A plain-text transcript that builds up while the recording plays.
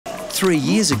3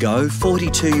 years ago,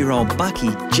 42-year-old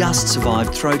Bucky just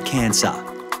survived throat cancer.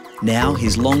 Now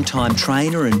his longtime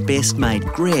trainer and best mate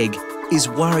Greg is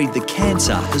worried the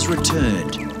cancer has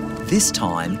returned, this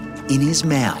time in his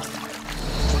mouth.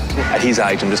 At his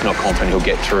age, I'm just not confident he'll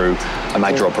get through a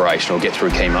major operation or get through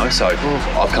chemo, so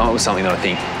I've come up with something that I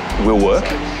think will work.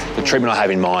 The treatment I have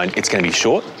in mind, it's going to be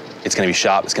short, it's going to be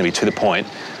sharp, it's going to be to the point,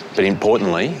 but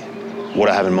importantly, what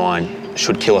I have in mind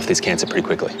should kill off this cancer pretty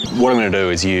quickly. What I'm going to do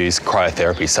is use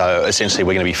cryotherapy, so essentially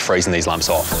we're going to be freezing these lumps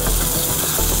off.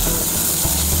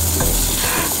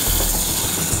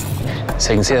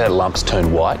 So you can see that lumps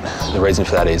turn white. The reason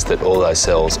for that is that all those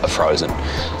cells are frozen.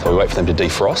 So we wait for them to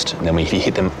defrost, and then if you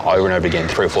hit them over and over again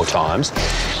 3 or 4 times,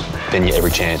 then you have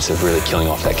every chance of really killing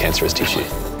off that cancerous tissue.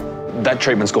 That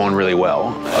treatment's gone really well.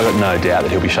 I've got no doubt that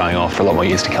he'll be showing off for a lot more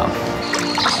years to come.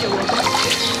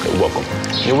 You're welcome.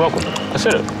 You're welcome. I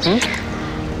said it.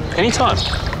 Anytime.